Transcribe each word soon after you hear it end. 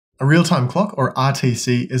A real-time clock, or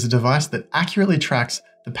RTC, is a device that accurately tracks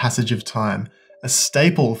the passage of time, a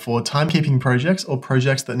staple for timekeeping projects or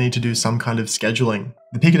projects that need to do some kind of scheduling.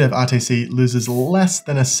 The PiicoDev RTC loses less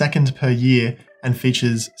than a second per year and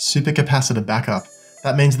features supercapacitor backup.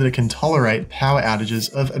 That means that it can tolerate power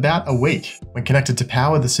outages of about a week. When connected to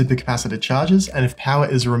power, the supercapacitor charges, and if power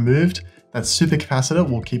is removed, that supercapacitor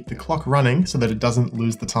will keep the clock running so that it doesn't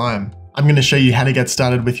lose the time. I'm going to show you how to get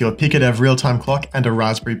started with your PiicoDev Real Time Clock and a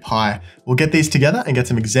Raspberry Pi. We'll get these together and get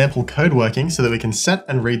some example code working so that we can set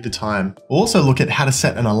and read the time. We'll also look at how to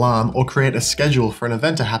set an alarm or create a schedule for an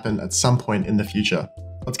event to happen at some point in the future.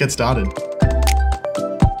 Let's get started.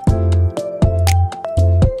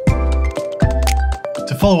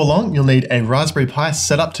 To follow along, you'll need a Raspberry Pi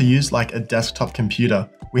set up to use like a desktop computer.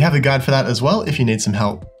 We have a guide for that as well if you need some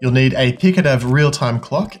help. You'll need a PiicoDev real-time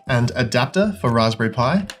clock and adapter for Raspberry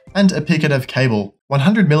Pi, and a PiicoDev cable.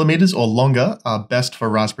 100mm or longer are best for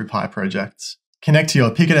Raspberry Pi projects. Connect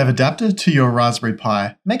your PiicoDev adapter to your Raspberry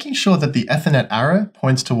Pi, making sure that the Ethernet arrow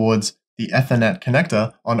points towards the Ethernet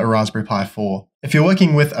connector on a Raspberry Pi 4. If you're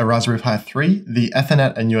working with a Raspberry Pi 3, the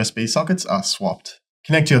Ethernet and USB sockets are swapped.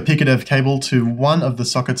 Connect your PiicoDev cable to one of the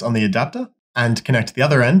sockets on the adapter, and connect the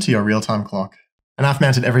other end to your real-time clock. And I've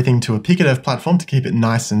mounted everything to a PiicoDev platform to keep it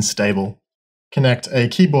nice and stable. Connect a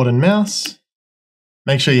keyboard and mouse.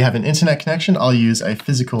 Make sure you have an internet connection. I'll use a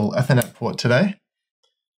physical Ethernet port today.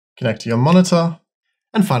 Connect to your monitor,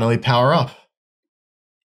 and finally power up.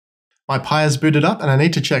 My Pi is booted up and I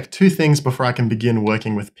need to check two things before I can begin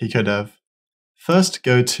working with PiicoDev. First,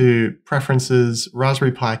 go to Preferences,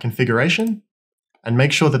 Raspberry Pi Configuration, and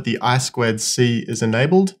make sure that the I2C is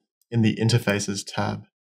enabled in the Interfaces tab.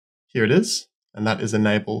 Here it is. And that is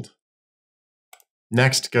enabled.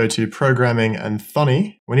 Next, go to Programming and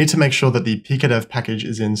Thonny. We need to make sure that the PiicoDev package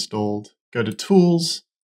is installed. Go to Tools,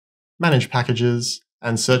 Manage Packages,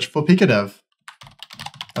 and search for PiicoDev.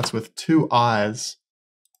 That's with two I's.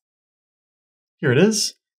 Here it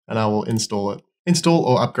is, and I will install it. Install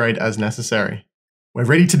or upgrade as necessary. We're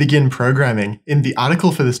ready to begin programming. In the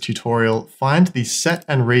article for this tutorial, find the set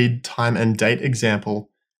and read time and date example,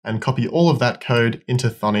 and copy all of that code into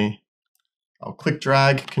Thonny. I'll click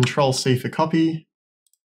drag, Control C for copy,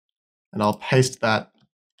 and I'll paste that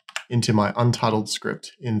into my untitled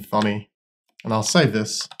script in Thonny. And I'll save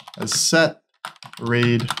this as set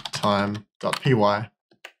read time.py.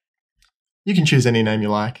 You can choose any name you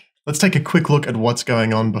like. Let's take a quick look at what's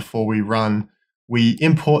going on before we run. We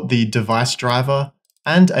import the device driver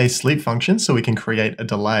and a sleep function so we can create a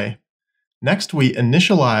delay. Next, we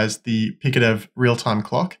initialize the PiicoDev real-time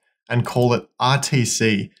clock and call it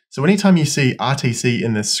RTC. So anytime you see RTC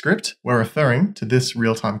in this script, we're referring to this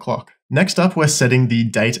real-time clock. Next up, we're setting the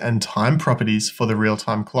date and time properties for the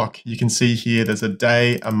real-time clock. You can see here there's a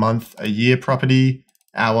day, a month, a year property,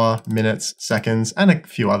 hour, minutes, seconds, and a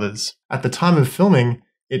few others. At the time of filming,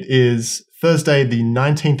 it is Thursday, the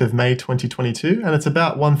 19th of May, 2022, and it's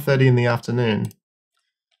about 1:30 in the afternoon.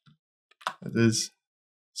 It is.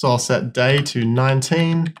 So I'll set day to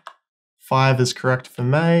 19, 5 is correct for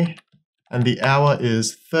May, and the hour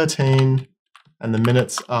is 13, and the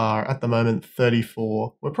minutes are, at the moment,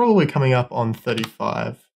 34. We're probably coming up on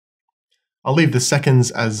 35. I'll leave the seconds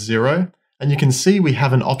as 0, and you can see we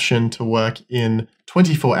have an option to work in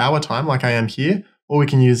 24-hour time, like I am here, or we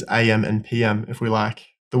can use AM and PM if we like.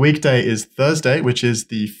 The weekday is Thursday, which is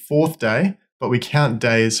the 4th day, but we count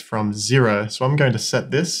days from 0, so I'm going to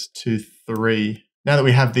set this to 3. Now that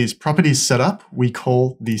we have these properties set up, we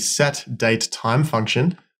call the setDateTime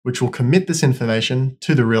function, which will commit this information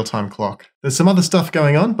to the real-time clock. There's some other stuff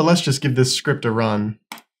going on, but let's just give this script a run.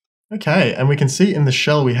 Okay, and we can see in the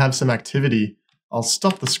shell we have some activity. I'll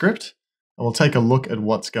stop the script and we'll take a look at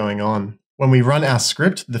what's going on. When we run our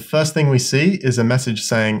script, the first thing we see is a message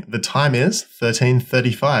saying the time is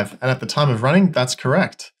 13:35, and at the time of running, that's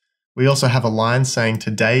correct. We also have a line saying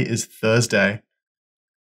today is Thursday.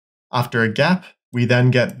 After a gap, we then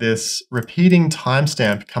get this repeating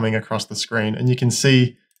timestamp coming across the screen, and you can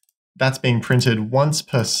see that's being printed once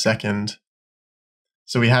per second.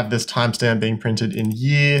 So we have this timestamp being printed in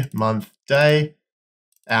year, month, day,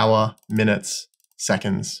 hour, minutes,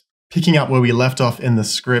 seconds. Picking up where we left off in the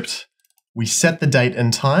script, we set the date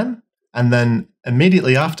and time, and then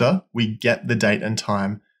immediately after, we get the date and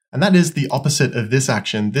time. And that is the opposite of this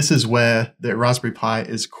action. This is where the Raspberry Pi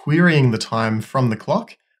is querying the time from the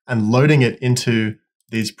clock and loading it into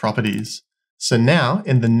these properties. So now,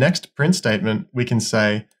 in the next print statement, we can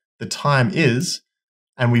say the time is,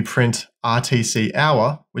 and we print RTC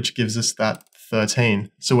hour, which gives us that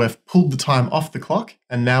 13. So we've pulled the time off the clock,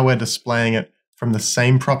 and now we're displaying it from the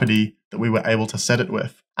same property that we were able to set it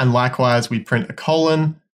with. And likewise, we print a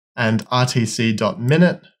colon, and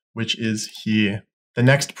RTC.minute, which is here. The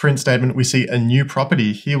next print statement, we see a new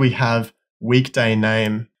property. Here we have weekday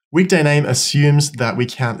name. Weekday name assumes that we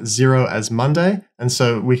count 0 as Monday, and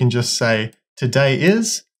so we can just say today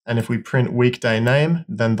is, and if we print weekday name,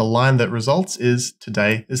 then the line that results is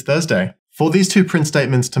today is Thursday. For these two print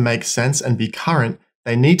statements to make sense and be current,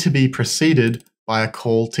 they need to be preceded by a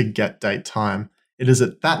call to get date time. It is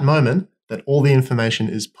at that moment that all the information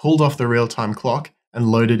is pulled off the real-time clock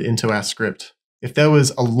and loaded into our script. If there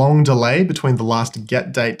was a long delay between the last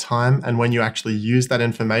get date time and when you actually use that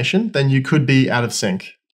information, then you could be out of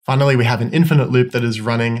sync. Finally, we have an infinite loop that is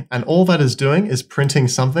running, and all that is doing is printing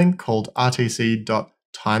something called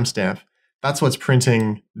RTC.timestamp. That's what's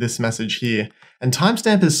printing this message here. And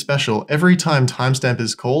timestamp is special. Every time timestamp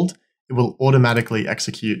is called, it will automatically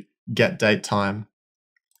execute get date time.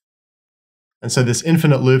 And so this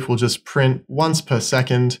infinite loop will just print once per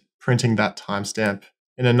second, printing that timestamp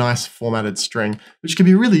in a nice formatted string, which can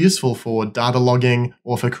be really useful for data logging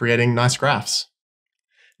or for creating nice graphs.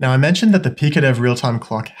 Now, I mentioned that the PiicoDev Real Time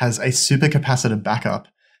Clock has a supercapacitor backup.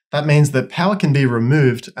 That means that power can be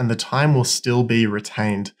removed and the time will still be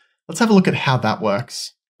retained. Let's have a look at how that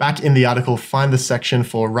works. Back in the article, find the section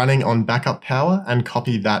for running on backup power and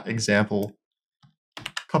copy that example.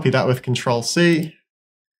 Copy that with Control-C,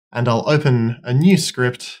 and I'll open a new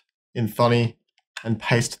script in Thonny and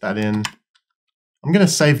paste that in. I'm going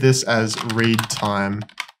to save this as readtime.py.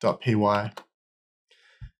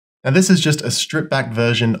 Now this is just a stripped back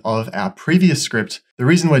version of our previous script. The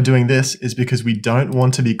reason we're doing this is because we don't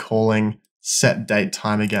want to be calling set date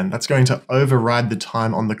time again. That's going to override the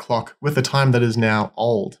time on the clock with the time that is now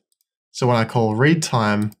old. So when I call read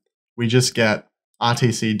time, we just get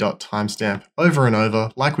rtc.timestamp over and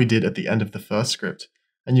over like we did at the end of the first script.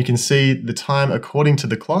 And you can see the time according to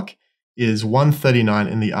the clock is 1:39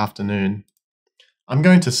 in the afternoon. I'm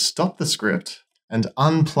going to stop the script and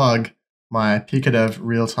unplug my PiicoDev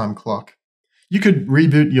real-time clock. You could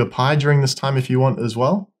reboot your Pi during this time if you want as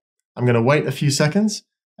well. I'm going to wait a few seconds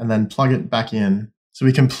and then plug it back in. So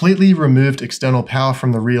we completely removed external power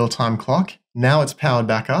from the real-time clock. Now it's powered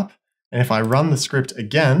back up. And if I run the script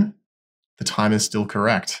again, the time is still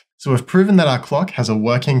correct. So we've proven that our clock has a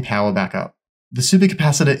working power backup. The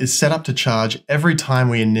supercapacitor is set up to charge every time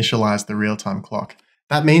we initialize the real-time clock.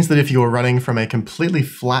 That means that if you're running from a completely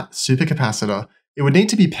flat supercapacitor, it would need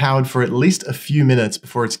to be powered for at least a few minutes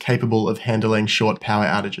before it's capable of handling short power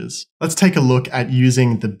outages. Let's take a look at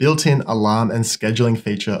using the built-in alarm and scheduling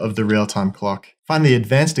feature of the real-time clock. Find the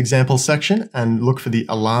advanced examples section and look for the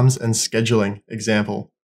alarms and scheduling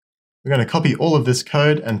example. We're going to copy all of this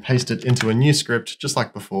code and paste it into a new script just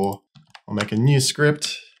like before. I'll make a new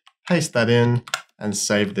script, paste that in, and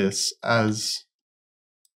save this as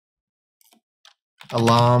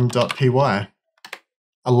alarm.py.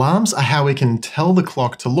 Alarms are how we can tell the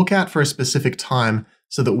clock to look out for a specific time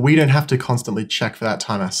so that we don't have to constantly check for that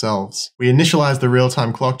time ourselves. We initialize the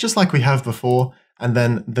real-time clock just like we have before, and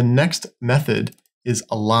then the next method is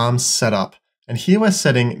alarm setup. And here we're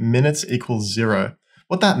setting minutes equals 0.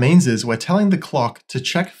 What that means is we're telling the clock to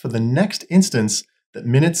check for the next instance that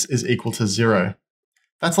minutes is equal to 0.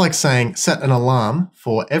 That's like saying set an alarm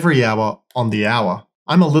for every hour on the hour.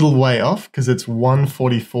 I'm a little way off because it's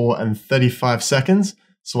 1:44 and 35 seconds.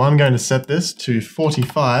 So I'm going to set this to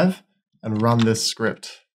 45 and run this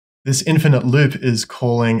script. This infinite loop is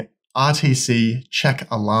calling RTC check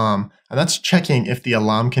alarm, and that's checking if the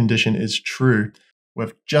alarm condition is true.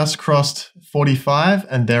 We've just crossed 45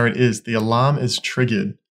 and there it is, the alarm is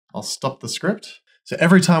triggered. I'll stop the script. So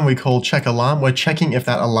every time we call check alarm, we're checking if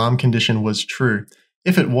that alarm condition was true.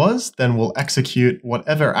 If it was, then we'll execute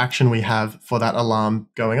whatever action we have for that alarm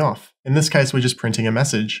going off. In this case, we're just printing a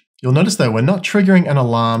message. You'll notice though, we're not triggering an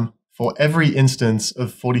alarm for every instance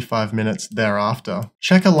of 45 minutes thereafter.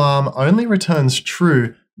 Check alarm only returns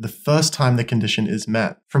true the first time the condition is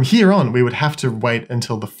met. From here on, we would have to wait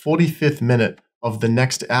until the 45th minute of the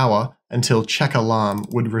next hour until check alarm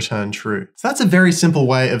would return true. So that's a very simple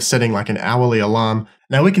way of setting like an hourly alarm.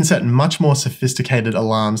 Now we can set much more sophisticated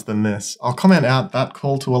alarms than this. I'll comment out that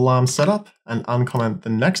call to alarm setup and uncomment the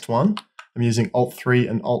next one. I'm using Alt-3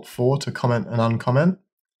 and Alt-4 to comment and uncomment.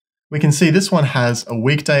 We can see this one has a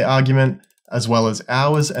weekday argument as well as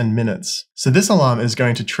hours and minutes. So this alarm is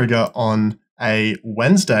going to trigger on a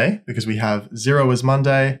Wednesday because we have 0 as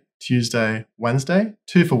Monday, Tuesday, Wednesday,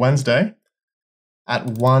 2 for Wednesday at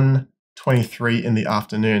 1:23 in the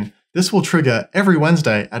afternoon. This will trigger every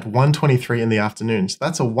Wednesday at 1:23 in the afternoon. So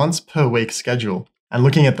that's a once per week schedule. And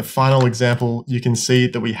looking at the final example, you can see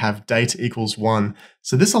that we have date equals 1.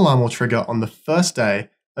 So this alarm will trigger on the first day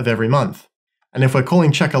of every month. And if we're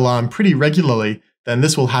calling check alarm pretty regularly, then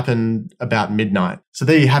this will happen about midnight. So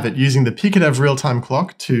there you have it, using the PiicoDev Real Time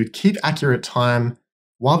Clock to keep accurate time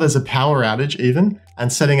while there's a power outage even,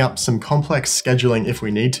 and setting up some complex scheduling if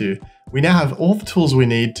we need to. We now have all the tools we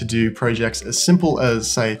need to do projects as simple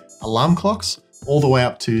as, say, alarm clocks, all the way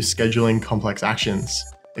up to scheduling complex actions.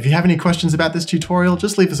 If you have any questions about this tutorial,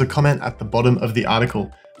 just leave us a comment at the bottom of the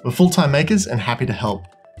article. We're full-time makers and happy to help.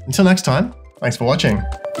 Until next time, thanks for watching.